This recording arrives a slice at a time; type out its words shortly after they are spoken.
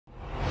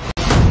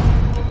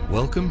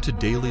Welcome to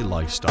Daily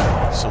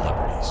Lifestyle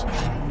Celebrities.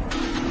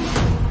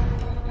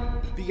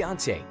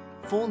 Beyonce,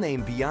 full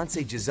name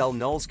Beyonce Giselle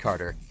Knowles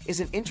Carter, is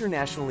an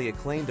internationally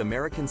acclaimed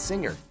American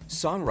singer,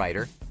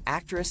 songwriter,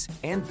 actress,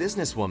 and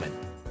businesswoman.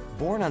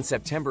 Born on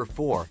September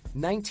 4,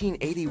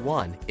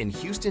 1981 in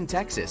Houston,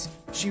 Texas,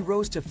 she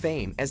rose to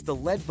fame as the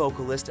lead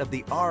vocalist of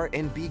the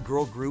R&B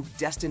girl group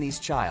Destiny's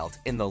Child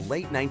in the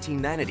late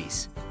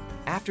 1990s.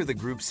 After the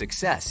group's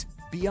success,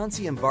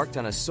 Beyonce embarked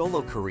on a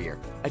solo career,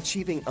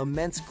 achieving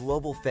immense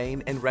global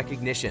fame and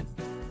recognition.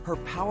 Her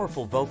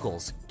powerful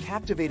vocals,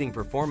 captivating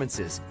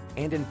performances,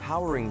 and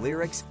empowering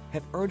lyrics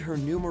have earned her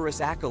numerous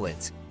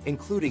accolades,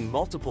 including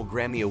multiple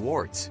Grammy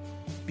Awards.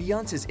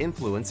 Beyonce's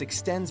influence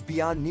extends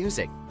beyond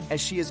music, as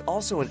she is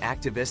also an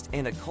activist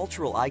and a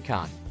cultural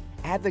icon,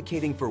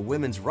 advocating for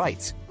women's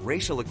rights,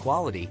 racial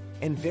equality,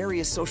 and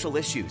various social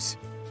issues.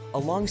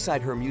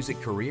 Alongside her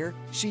music career,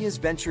 she has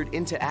ventured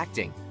into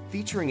acting,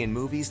 featuring in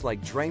movies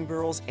like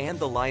Dreamgirls and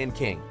The Lion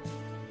King.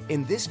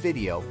 In this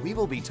video, we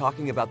will be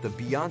talking about the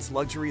Beyonce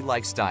luxury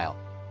lifestyle.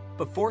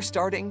 Before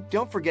starting,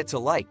 don't forget to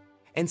like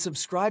and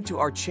subscribe to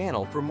our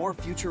channel for more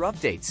future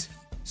updates.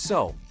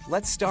 So,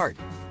 let's start.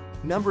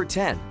 Number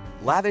 10.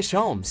 Lavish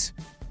homes.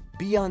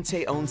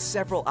 Beyonce owns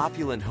several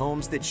opulent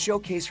homes that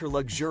showcase her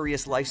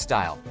luxurious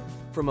lifestyle.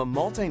 From a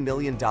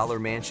multi-million-dollar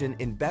mansion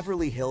in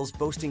Beverly Hills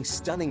boasting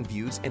stunning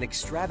views and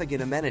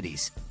extravagant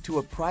amenities, to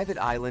a private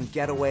island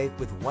getaway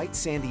with white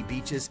sandy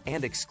beaches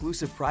and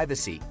exclusive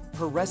privacy,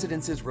 her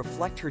residences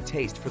reflect her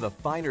taste for the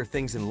finer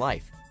things in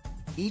life.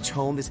 Each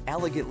home is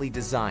elegantly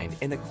designed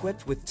and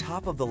equipped with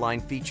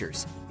top-of-the-line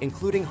features,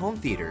 including home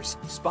theaters,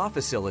 spa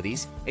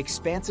facilities,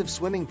 expansive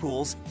swimming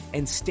pools,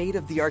 and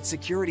state-of-the-art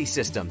security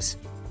systems.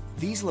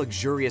 These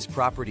luxurious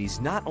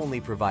properties not only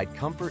provide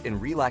comfort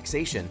and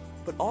relaxation,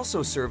 but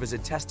also serve as a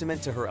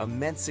testament to her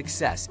immense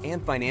success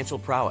and financial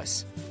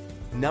prowess.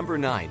 Number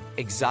 9.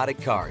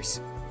 Exotic cars.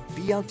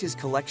 Beyonce's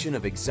collection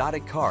of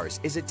exotic cars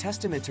is a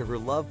testament to her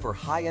love for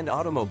high-end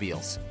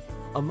automobiles.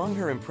 Among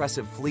her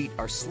impressive fleet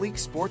are sleek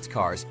sports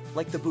cars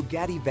like the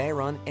Bugatti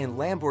Veyron and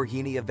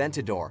Lamborghini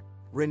Aventador,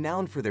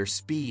 renowned for their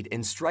speed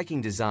and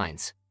striking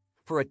designs.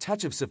 For a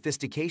touch of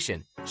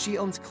sophistication, she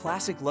owns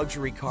classic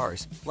luxury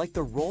cars like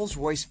the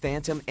Rolls-Royce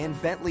Phantom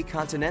and Bentley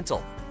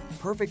Continental,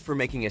 perfect for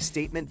making a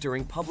statement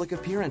during public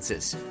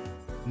appearances.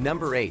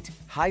 Number 8.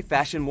 High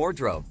fashion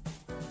wardrobe.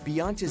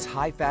 Beyonce's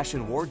high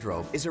fashion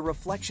wardrobe is a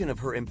reflection of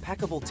her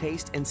impeccable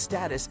taste and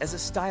status as a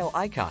style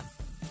icon.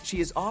 She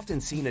is often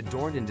seen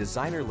adorned in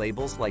designer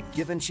labels like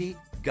Givenchy,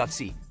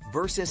 Gucci,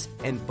 Versus,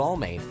 and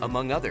Balmain,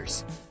 among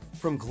others.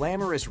 From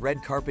glamorous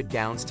red carpet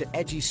gowns to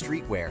edgy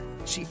streetwear,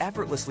 she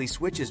effortlessly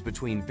switches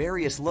between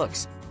various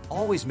looks,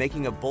 always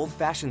making a bold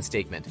fashion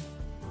statement.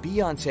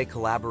 Beyonce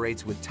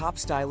collaborates with top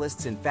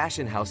stylists and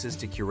fashion houses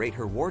to curate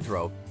her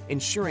wardrobe,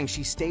 ensuring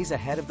she stays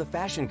ahead of the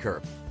fashion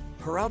curve.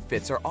 Her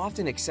outfits are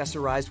often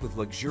accessorized with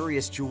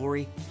luxurious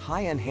jewelry,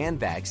 high-end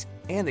handbags,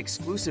 and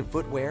exclusive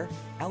footwear,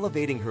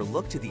 elevating her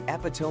look to the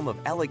epitome of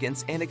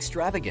elegance and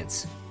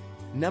extravagance.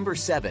 Number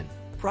 7.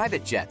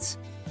 Private jets.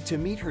 To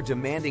meet her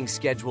demanding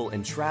schedule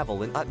and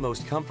travel in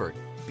utmost comfort,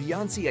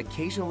 Beyonce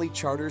occasionally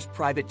charters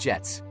private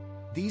jets.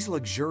 These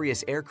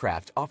luxurious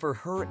aircraft offer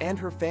her and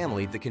her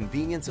family the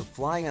convenience of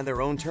flying on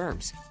their own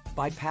terms,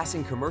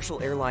 bypassing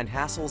commercial airline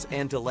hassles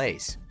and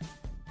delays.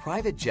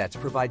 Private jets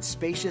provide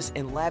spacious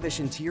and lavish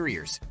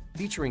interiors,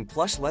 featuring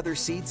plush leather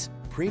seats,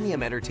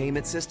 premium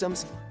entertainment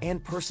systems,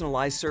 and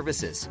personalized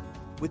services.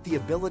 With the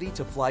ability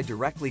to fly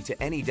directly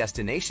to any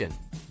destination,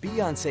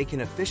 Beyonce can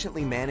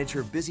efficiently manage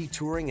her busy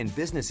touring and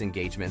business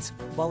engagements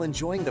while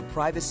enjoying the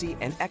privacy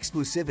and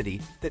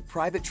exclusivity that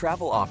private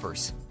travel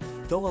offers.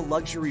 Though a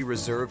luxury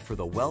reserved for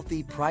the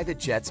wealthy, private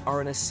jets are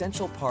an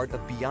essential part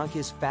of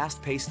Beyonce's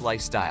fast-paced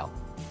lifestyle.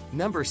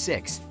 Number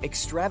 6.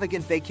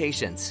 Extravagant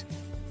vacations.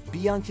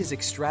 Beyonce's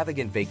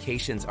extravagant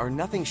vacations are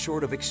nothing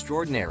short of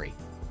extraordinary.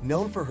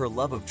 Known for her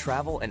love of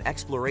travel and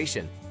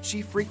exploration,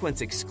 she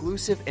frequents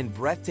exclusive and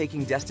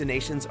breathtaking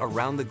destinations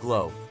around the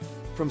globe.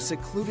 From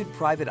secluded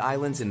private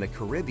islands in the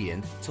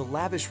Caribbean to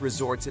lavish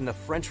resorts in the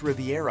French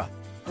Riviera,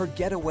 her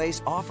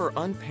getaways offer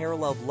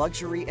unparalleled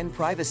luxury and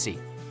privacy.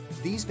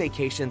 These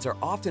vacations are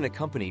often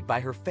accompanied by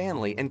her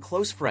family and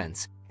close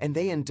friends, and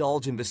they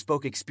indulge in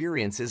bespoke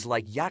experiences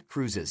like yacht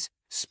cruises,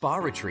 spa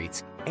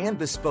retreats, and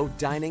bespoke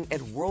dining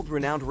at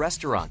world-renowned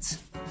restaurants.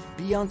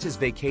 Beyonce's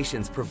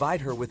vacations provide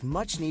her with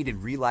much-needed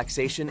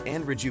relaxation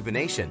and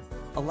rejuvenation,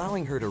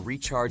 allowing her to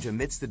recharge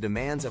amidst the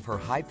demands of her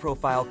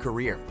high-profile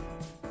career.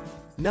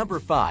 Number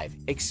 5.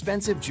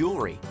 Expensive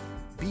jewelry.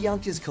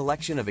 Beyonce's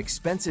collection of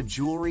expensive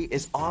jewelry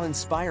is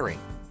awe-inspiring.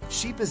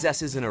 She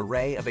possesses an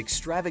array of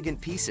extravagant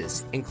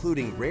pieces,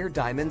 including rare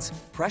diamonds,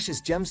 precious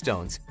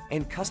gemstones,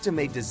 and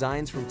custom-made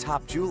designs from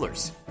top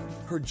jewelers.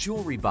 Her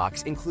jewelry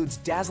box includes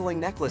dazzling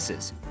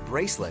necklaces,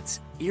 bracelets,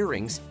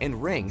 earrings,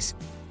 and rings,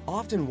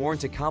 often worn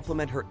to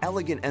complement her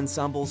elegant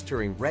ensembles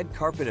during red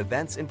carpet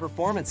events and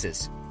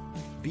performances.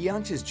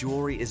 Beyonce's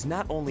jewelry is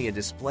not only a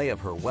display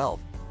of her wealth,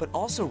 but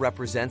also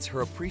represents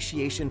her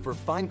appreciation for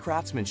fine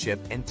craftsmanship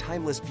and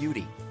timeless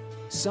beauty.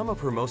 Some of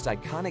her most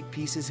iconic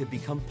pieces have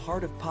become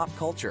part of pop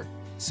culture,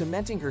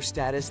 cementing her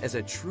status as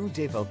a true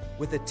diva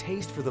with a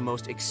taste for the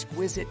most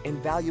exquisite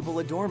and valuable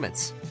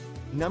adornments.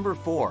 Number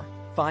 4.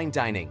 Fine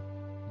dining.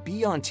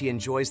 Beyonce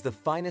enjoys the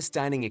finest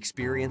dining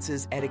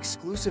experiences at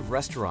exclusive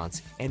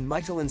restaurants and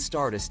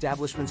Michelin-starred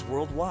establishments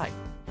worldwide.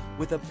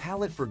 With a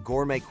palate for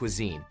gourmet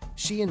cuisine,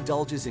 she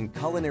indulges in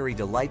culinary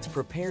delights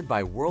prepared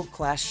by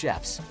world-class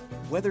chefs.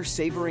 Whether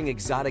savoring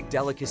exotic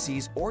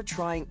delicacies or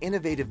trying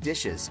innovative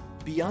dishes,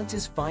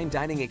 Beyonce's fine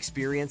dining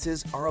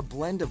experiences are a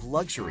blend of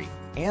luxury,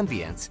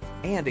 ambience,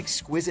 and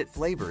exquisite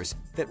flavors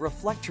that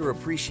reflect her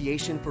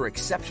appreciation for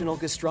exceptional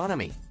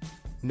gastronomy.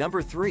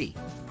 Number 3.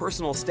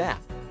 Personal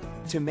staff.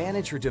 To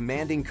manage her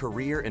demanding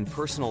career and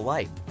personal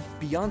life,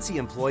 Beyonce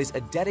employs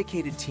a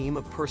dedicated team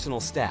of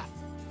personal staff.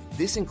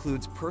 This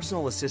includes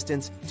personal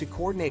assistants to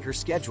coordinate her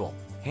schedule,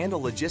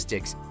 handle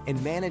logistics,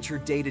 and manage her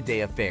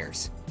day-to-day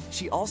affairs.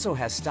 She also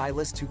has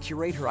stylists to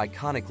curate her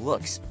iconic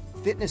looks,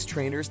 fitness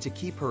trainers to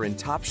keep her in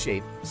top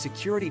shape,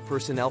 security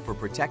personnel for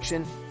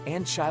protection,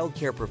 and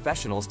childcare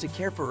professionals to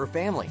care for her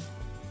family.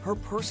 Her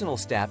personal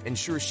staff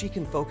ensures she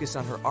can focus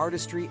on her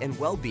artistry and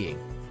well-being,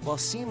 while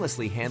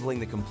seamlessly handling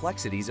the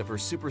complexities of her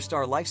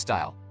superstar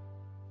lifestyle.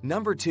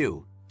 Number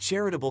 2.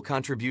 Charitable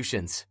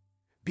contributions.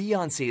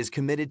 Beyonce is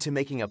committed to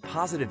making a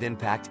positive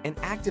impact and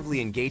actively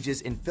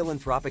engages in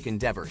philanthropic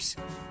endeavors.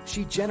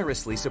 She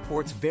generously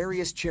supports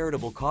various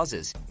charitable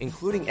causes,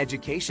 including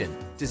education,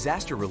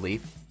 disaster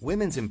relief,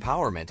 women's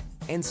empowerment,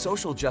 and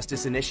social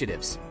justice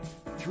initiatives.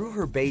 Through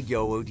her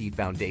Beyonce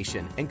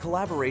Foundation and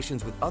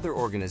collaborations with other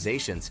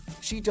organizations,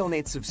 she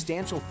donates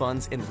substantial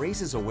funds and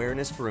raises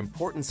awareness for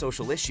important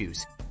social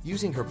issues,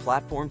 using her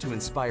platform to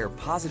inspire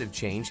positive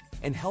change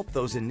and help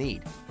those in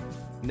need.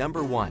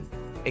 Number 1.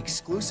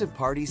 Exclusive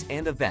parties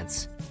and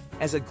events.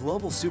 As a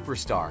global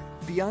superstar,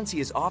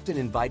 Beyonce is often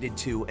invited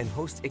to and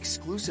hosts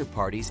exclusive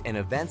parties and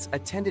events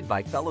attended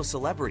by fellow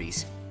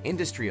celebrities,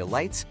 industry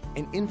elites,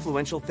 and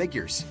influential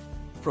figures.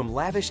 From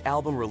lavish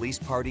album release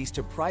parties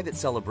to private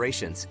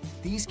celebrations,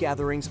 these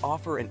gatherings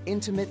offer an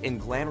intimate and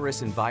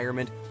glamorous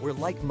environment where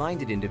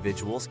like-minded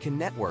individuals can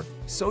network,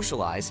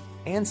 socialize,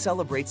 and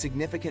celebrate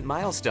significant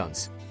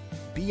milestones.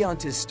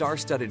 Beyonce's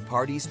star-studded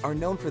parties are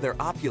known for their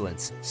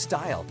opulence,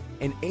 style,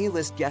 and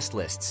A-list guest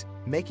lists,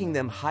 making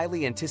them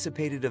highly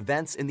anticipated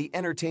events in the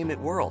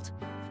entertainment world.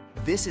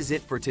 This is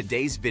it for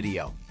today's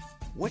video.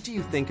 What do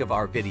you think of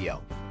our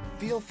video?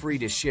 Feel free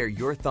to share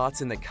your thoughts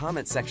in the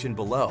comment section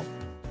below.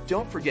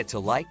 Don't forget to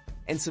like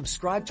and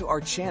subscribe to our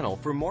channel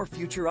for more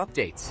future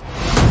updates.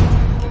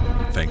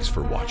 Thanks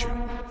for watching.